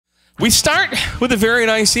We start with a very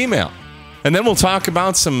nice email, and then we'll talk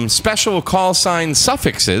about some special call sign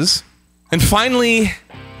suffixes, and finally,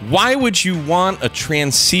 why would you want a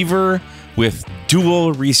transceiver with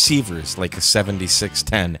dual receivers like a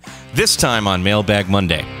 7610? This time on Mailbag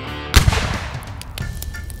Monday.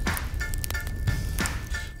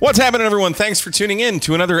 What's happening, everyone? Thanks for tuning in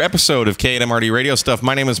to another episode of K8MRD Radio Stuff.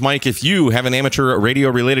 My name is Mike. If you have an amateur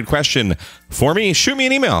radio-related question for me, shoot me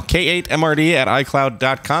an email,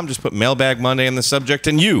 k8mrd@icloud.com. Just put Mailbag Monday in the subject,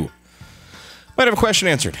 and you might have a question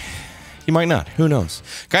answered. You might not. Who knows?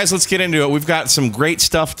 Guys, let's get into it. We've got some great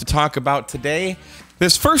stuff to talk about today.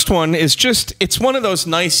 This first one is it's one of those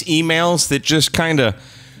nice emails that just kind of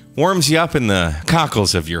warms you up in the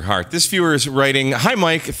cockles of your heart. This viewer is writing, "Hi,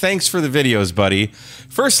 Mike. Thanks for the videos, buddy.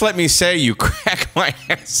 First, let me say you crack my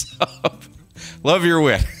ass up. Love your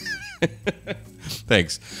wit."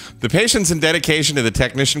 Thanks. The patience and dedication to the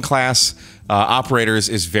technician class operators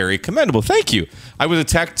is very commendable. Thank you. I was a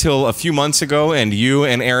tech till a few months ago, and you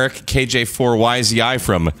and Eric, KJ4YZI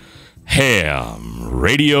from Ham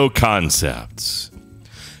Radio Concepts,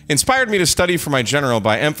 inspired me to study for my general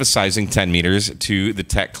by emphasizing 10 meters to the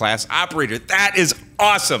tech class operator. That is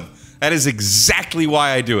awesome. That is exactly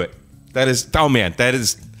why I do it. That is, oh man,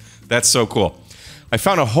 that's so cool. I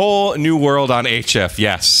found a whole new world on HF.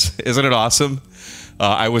 Yes. Isn't it awesome?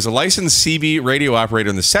 I was a licensed CB radio operator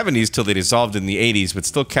in the 70s till they dissolved in the 80s, but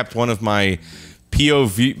still kept one of my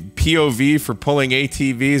POV for pulling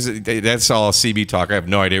ATVs. That's all CB talk. I have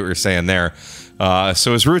no idea what you're saying there.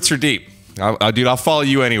 So his roots are deep. Dude, I'll follow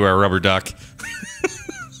you anywhere, rubber duck.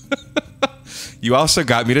 You also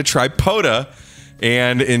got me to try POTA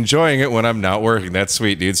and enjoying it when I'm not working. That's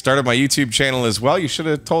sweet, dude. Started my YouTube channel as well. You should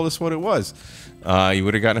have told us what it was. You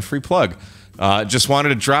would have gotten a free plug. Just wanted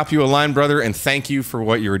to drop you a line, brother, and thank you for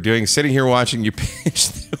what you were doing. Sitting here watching you pitch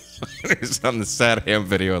the winners on the Sad Ham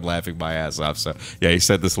video and laughing my ass off. So, yeah, he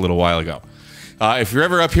said this a little while ago. If you're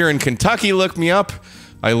ever up here in Kentucky, look me up.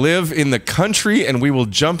 I live in the country, and we will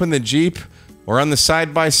jump in the Jeep or on the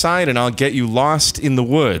side-by-side, and I'll get you lost in the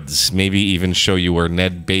woods. Maybe even show you where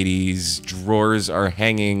Ned Beatty's drawers are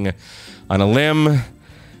hanging on a limb.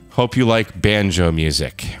 Hope you like banjo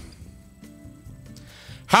music.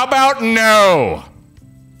 How about no?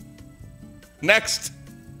 Next.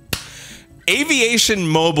 Aviation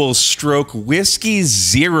Mobile stroke Whiskey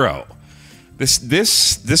Zero.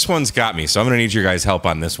 This one's got me, so I'm going to need your guys' help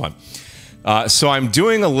on this one. So I'm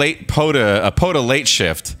doing a POTA late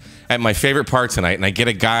shift at my favorite part tonight, and I get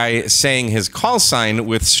a guy saying his call sign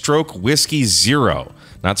with stroke Whiskey Zero.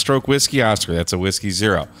 Not stroke Whiskey Oscar, that's a Whiskey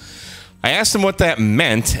Zero. I asked him what that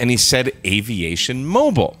meant, and he said Aviation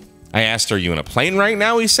Mobile. I asked, are you in a plane right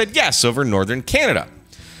now? He said, yes, over northern Canada.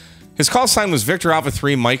 His call sign was Victor Alpha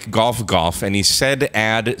 3 Mike Golf Golf, and he said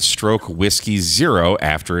add stroke Whiskey Zero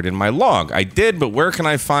after it in my log. I did, but where can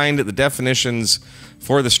I find the definitions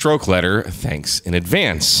for the stroke letter? Thanks in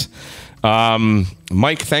advance.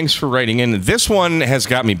 Mike, thanks for writing in. This one has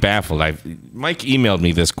got me baffled. Mike emailed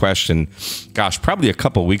me this question, gosh, probably a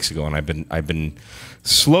couple weeks ago, and I've been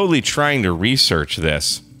slowly trying to research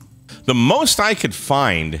this. The most I could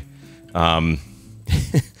find, and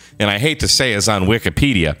I hate to say is on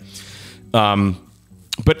Wikipedia,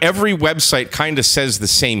 but every website kind of says the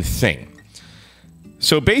same thing.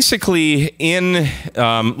 So basically,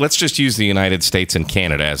 let's just use the United States and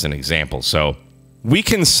Canada as an example. So we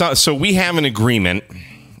have an agreement,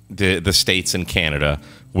 the states and Canada,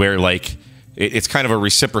 where like it's kind of a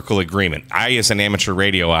reciprocal agreement. I, as an amateur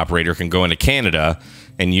radio operator, can go into Canada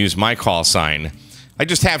and use my call sign. I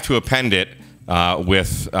just have to append it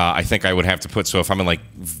with, I think I would have to put, so if I'm in like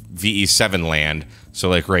VE7 land, so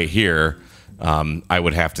like right here, I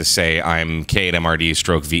would have to say I'm K8MRD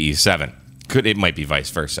stroke VE7. It might be vice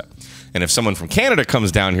versa. And if someone from Canada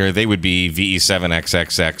comes down here, they would be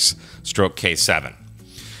VE7XXX stroke K7.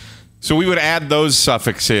 So we would add those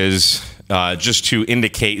suffixes just to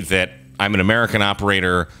indicate that I'm an American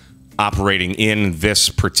operator operating in this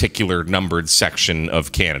particular numbered section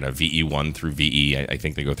of Canada, VE1 through VE. I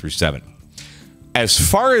think they go through 7. As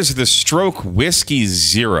far as the stroke Whiskey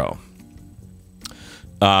Zero,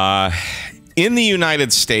 in the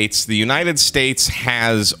United States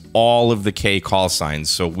has all of the K call signs,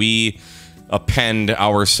 so we append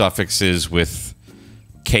our suffixes with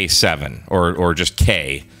K7 or just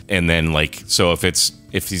K, and then like, so if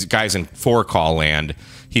these guys in 4 call land,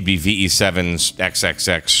 he'd be VE7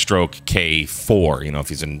 XXX stroke K4, you know, if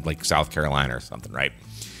he's in like South Carolina or something, right?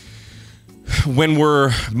 When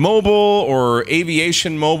we're mobile or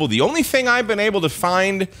aviation mobile, the only thing I've been able to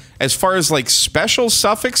find as far as like special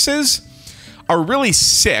suffixes are really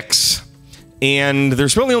 6, and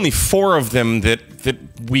there's really only 4 of them that that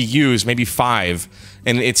we use, maybe 5,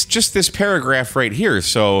 and it's just this paragraph right here.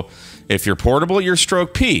 So if you're portable, you're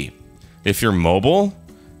stroke P. If you're mobile,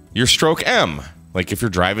 you're stroke M. Like if you're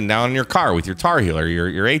driving down in your car with your Tar Heel or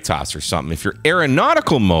your ATOS or something. If you're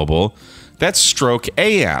aeronautical mobile, that's stroke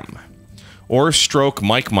AM. Or stroke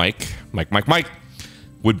Mike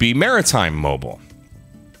would be maritime mobile.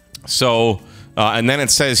 So, and then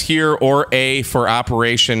it says here, or A for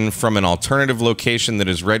operation from an alternative location that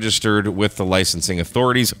is registered with the licensing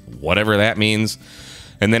authorities, whatever that means.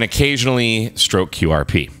 And then occasionally stroke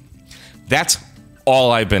QRP. That's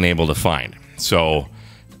all I've been able to find. So,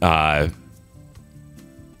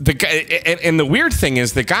 the guy, and the weird thing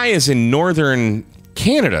is the guy is in northern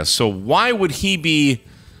Canada. So why would he be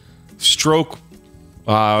stroke?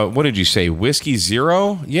 What did you say? Whiskey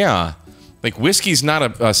 0? Yeah, like whiskey's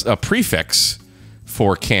not a prefix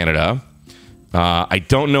for Canada. I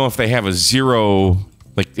don't know if they have a 0.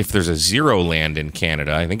 Like if there's a 0 land in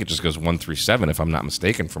Canada. I think it just goes 1 through 7, if I'm not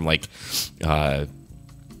mistaken. From like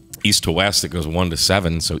east to west, it goes 1 to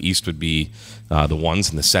 7. So east would be the 1s,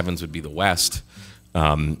 and the 7s would be the west.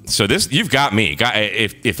 So this, you've got me.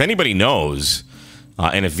 If anybody knows,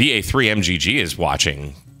 and if VA3 MGG is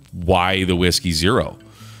watching, why the Whiskey 0?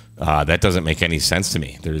 That doesn't make any sense to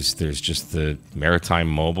me. There's just the maritime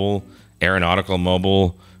mobile, aeronautical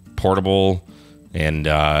mobile, portable, and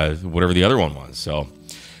whatever the other one was. So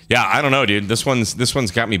yeah, I don't know, dude. This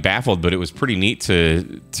one's got me baffled, but it was pretty neat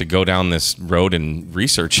to go down this road and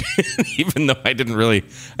research it, even though I didn't really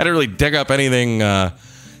dig up anything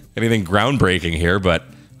groundbreaking here, but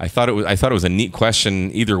I thought it was a neat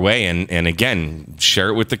question either way, and again, share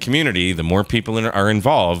it with the community. The more people are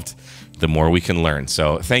involved, the more we can learn.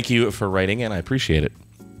 So thank you for writing in. I appreciate it.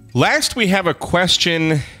 Last, we have a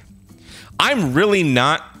question. I'm really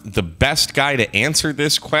not the best guy to answer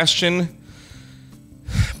this question,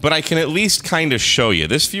 but I can at least kind of show you.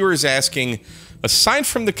 This viewer is asking, aside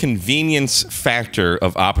from the convenience factor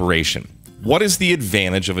of operation, what is the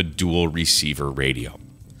advantage of a dual receiver radio?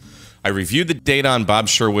 I reviewed the data on Bob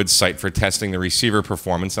Sherwood's site for testing the receiver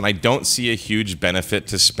performance, and I don't see a huge benefit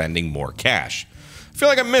to spending more cash. I feel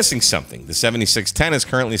like I'm missing something. The 7610 is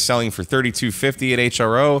currently selling for $3,250 at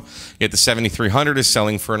HRO, yet the 7300 is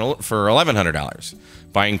selling for $1,100.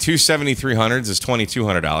 Buying two 7300s is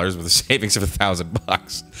 $2,200 with a savings of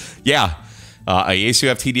 $1,000. Yeah, a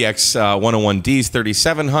ACUF TDX 101D is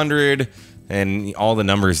 $3,700, and all the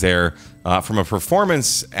numbers there. From a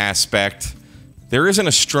performance aspect, there isn't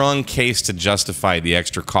a strong case to justify the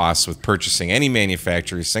extra costs with purchasing any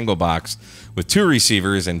manufacturer's single box with 2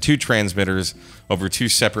 receivers and 2 transmitters over 2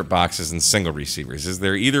 separate boxes and single receivers. Is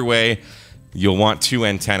there either way? You'll want 2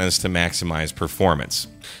 antennas to maximize performance.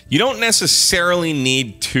 You don't necessarily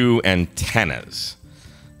need 2 antennas,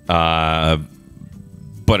 but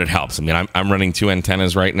it helps. I mean, I'm running 2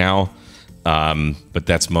 antennas right now, but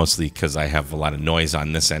that's mostly because I have a lot of noise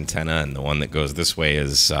on this antenna, and the one that goes this way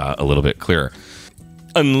is a little bit clearer.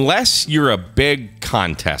 Unless you're a big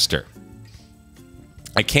contester,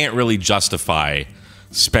 I can't really justify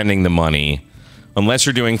spending the money unless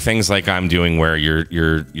you're doing things like I'm doing, where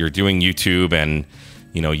you're doing YouTube and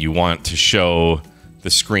you want to show the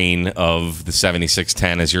screen of the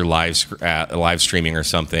 7610 as you're live streaming or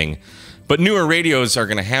something. But newer radios are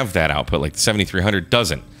going to have that output, like the 7300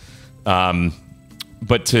 doesn't.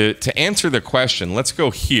 But to answer the question, let's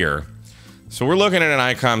go here. So we're looking at an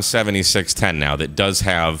ICOM 7610 now that does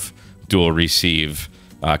have dual receive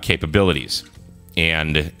capabilities.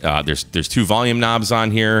 And there's 2 volume knobs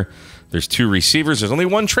on here. There's 2 receivers. There's only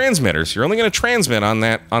 1 transmitter, so you're only going to transmit on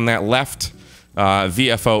that left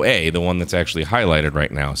VFOA, the one that's actually highlighted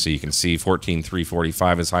right now. So you can see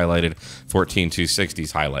 14345 is highlighted, 14260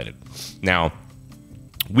 is highlighted. Now,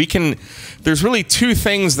 there's really 2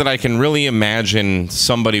 things that I can really imagine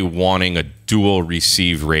somebody wanting a dual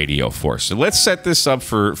receive radio for. So let's set this up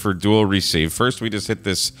for dual receive. First, we just hit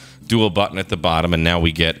this dual button at the bottom, and now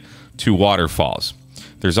we get 2 waterfalls.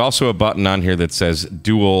 There's also a button on here that says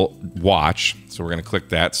dual watch. So we're going to click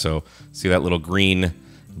that. So see that little green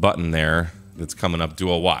button there that's coming up,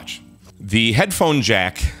 dual watch. The headphone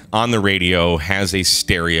jack on the radio has a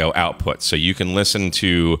stereo output. So you can listen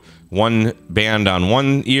to 1 band on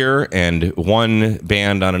one ear and 1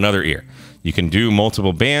 band on another ear. You can do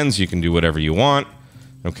multiple bands. You can do whatever you want.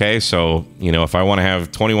 Okay, so if I want to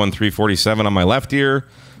have 21347 on my left ear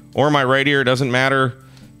or my right ear, it doesn't matter.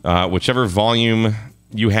 Whichever volume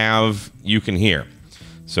you have, you can hear.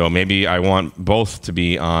 So maybe I want both to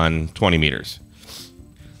be on 20 meters.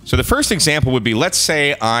 So the first example would be, let's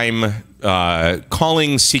say I'm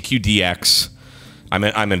calling CQDX. I'm a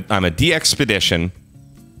DXpedition,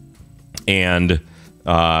 and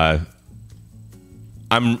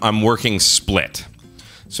I'm working split.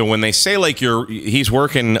 So when they say like he's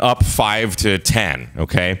working up 5 to 10,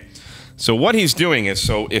 okay? So what he's doing is,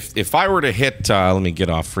 so if I were to hit, let me get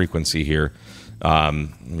off frequency here. Let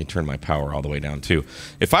me turn my power all the way down too.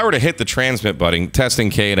 If I were to hit the transmit button, testing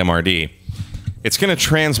K at MRD, it's going to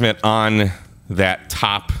transmit on that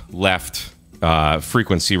top left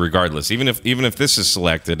frequency regardless. Even if this is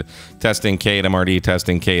selected, testing K at MRD,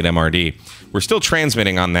 testing K at MRD, we're still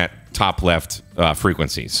transmitting on that top left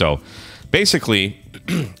frequency. So basically,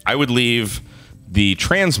 I would leave the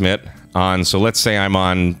transmit on, so let's say I'm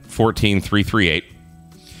on 14.338,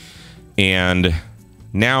 and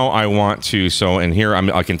now I want to, so, and here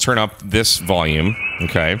I can turn up this volume,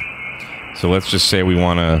 okay? So let's just say we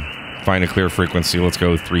want to find a clear frequency. Let's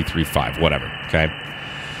go 335, whatever, okay?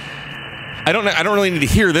 I don't really need to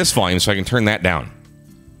hear this volume, so I can turn that down.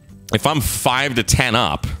 If I'm 5 to 10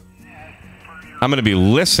 up, I'm going to be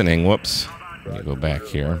listening. Whoops. Let me go back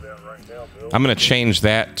here. I'm going to change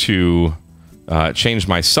that to change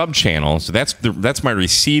my sub channel. So that's my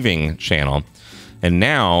receiving channel. And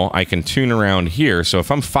now I can tune around here. So if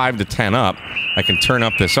I'm 5 to 10 up, I can turn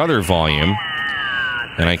up this other volume,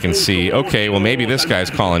 and I can see, okay, well, maybe this guy's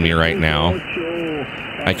calling me right now.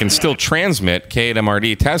 I can still transmit K at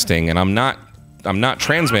MRD testing, and I'm not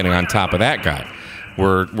transmitting on top of that guy.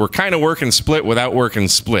 We're kind of working split without working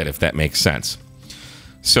split, if that makes sense.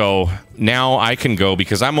 So now I can go,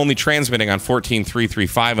 because I'm only transmitting on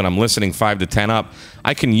 14.335 and I'm listening 5 to 10 up,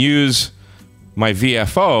 I can use my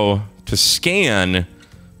VFO to scan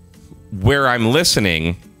where I'm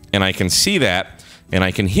listening, and I can see that, and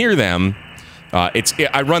I can hear them.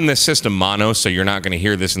 I run this system mono, so you're not going to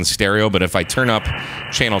hear this in stereo, but if I turn up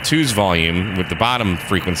channel 2's volume with the bottom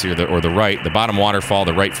frequency or the bottom waterfall,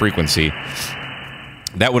 the right frequency,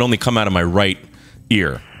 that would only come out of my right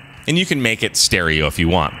ear. And you can make it stereo if you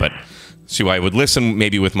want, but so I would listen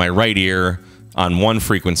maybe with my right ear on one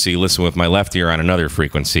frequency, listen with my left ear on another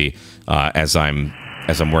frequency as I'm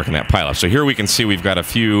working that pilot. So here we can see we've got a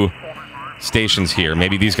few stations here.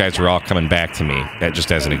 Maybe these guys are all coming back to me,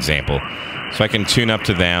 just as an example. So I can tune up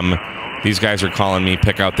to them. These guys are calling me,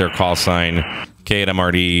 pick out their call sign, K at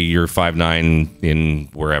MRD, you're 5'9" in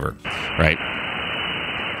wherever, right?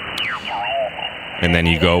 And then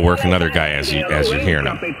you go work another guy as you hear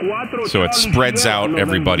them. So it spreads out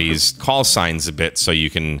everybody's call signs a bit, so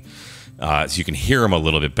you can hear them a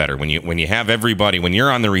little bit better. When you have everybody, when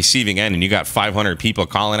you're on the receiving end and you got 500 people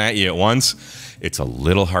calling at you at once, it's a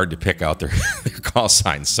little hard to pick out their call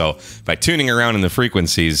signs. So by tuning around in the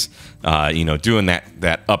frequencies, doing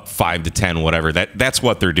that up 5 to 10, whatever, that's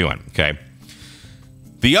what they're doing. Okay.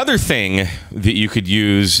 The other thing that you could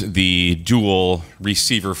use the dual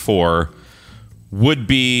receiver for would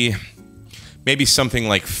be maybe something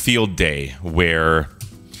like field day, where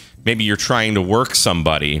maybe you're trying to work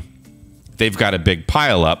somebody. They've got a big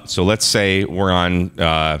pile up. So let's say we're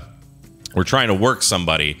trying to work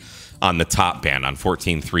somebody on the top band on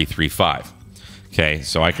 14.335. Okay,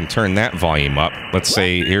 so I can turn that volume up. Let's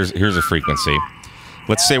say here's a frequency.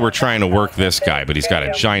 Let's say we're trying to work this guy, but he's got a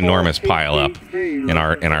ginormous pile up, and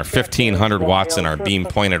our 1500 watts and our beam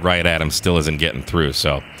pointed right at him still isn't getting through.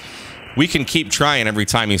 So we can keep trying every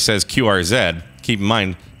time he says QRZ. Keep in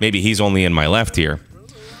mind, maybe he's only in my left ear.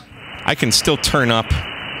 I can still turn up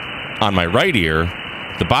on my right ear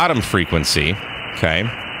the bottom frequency, okay?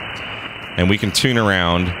 And we can tune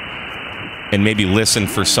around and maybe listen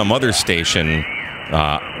for some other station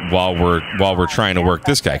while we're trying to work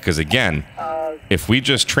this guy. Because again, if we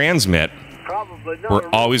just transmit, we're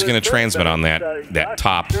always going to transmit on that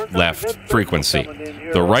top left frequency.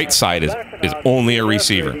 The right side is only a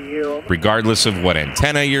receiver, regardless of what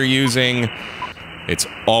antenna you're using. It's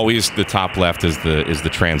always the top left is the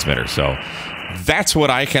transmitter. So that's what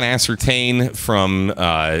I can ascertain from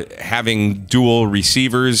having dual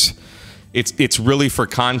receivers. It's really for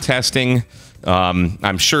contesting.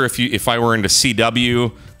 I'm sure if I were into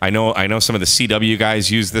CW, I know some of the CW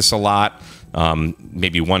guys use this a lot.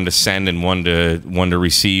 Maybe one to send and one to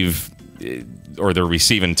receive, or they're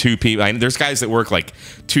receiving two people. There's guys that work like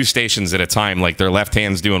two stations at a time, like their left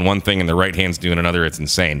hand's doing one thing and their right hand's doing another. It's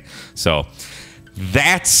insane. So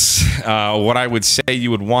that's what I would say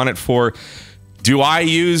you would want it for. Do I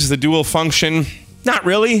use the dual function? Not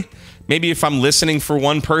really. Maybe if I'm listening for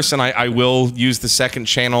one person, I will use the second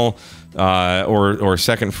channel or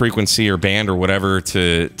second frequency or band or whatever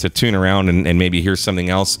to tune around and maybe hear something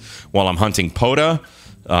else while I'm hunting POTA.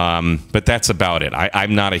 But that's about it.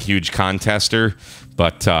 I'm not a huge contester,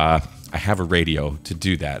 but I have a radio to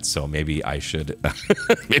do that, so maybe I should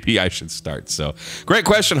maybe I should start. So great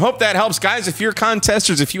question. Hope that helps, guys. If you're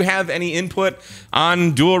contesters, if you have any input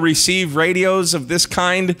on dual receive radios of this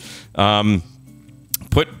kind,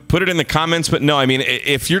 put it in the comments. But no, I mean,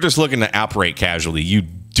 if you're just looking to operate casually, you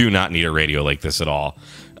do not need a radio like this at all.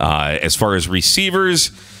 As far as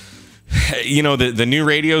receivers, you know, the new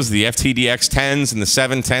radios, the FTDX 10s and the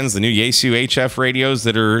 710s, the new Yaesu HF radios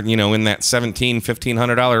that are, you know, in that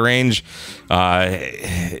 $1,500 range.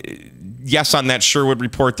 Yes, on that Sherwood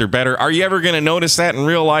report, they're better. Are you ever going to notice that in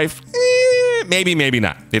real life? Maybe, maybe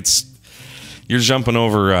not. You're jumping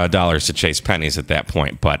over dollars to chase pennies at that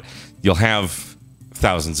point, but you'll have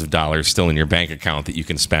thousands of dollars still in your bank account that you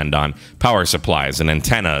can spend on power supplies and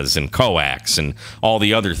antennas and coax and all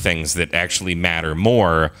the other things that actually matter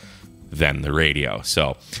more than the radio.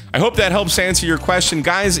 So I hope that helps answer your question.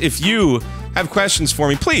 Guys, if you have questions for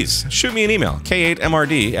me, please shoot me an email,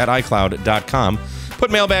 k8mrd@icloud.com. Put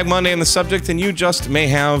Mailbag Monday in the subject, and you just may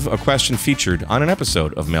have a question featured on an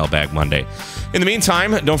episode of Mailbag Monday. In the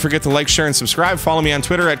meantime, don't forget to like, share, and subscribe. Follow me on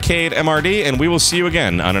Twitter at K8MRD, and we will see you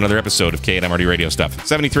again on another episode of K8MRD Radio Stuff.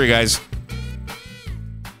 73, guys.